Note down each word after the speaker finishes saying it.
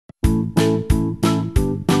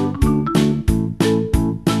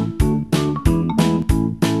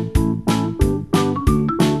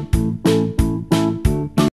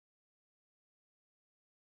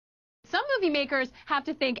movie makers have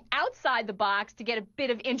to think outside the box to get a bit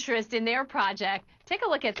of interest in their project. Take a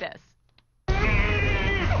look at this.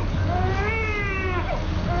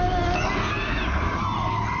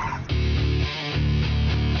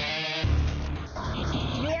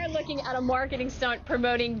 Looking at a marketing stunt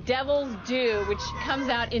promoting Devil's Due, which comes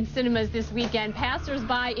out in cinemas this weekend.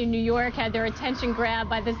 Passers-by in New York had their attention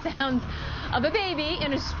grabbed by the sounds of a baby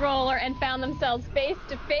in a stroller and found themselves face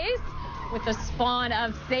to face with the spawn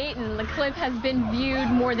of Satan. The clip has been viewed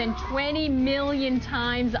more than 20 million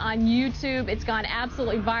times on YouTube. It's gone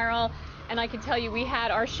absolutely viral. And I can tell you, we had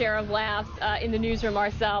our share of laughs in the newsroom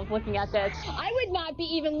ourselves looking at this. I would not be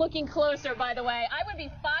even looking closer, by the way. I would be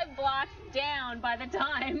 5 blocks down by the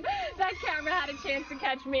time that camera had a chance to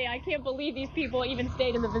catch me. I can't believe these people even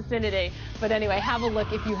stayed in the vicinity. But anyway, have a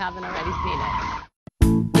look if you haven't already seen it.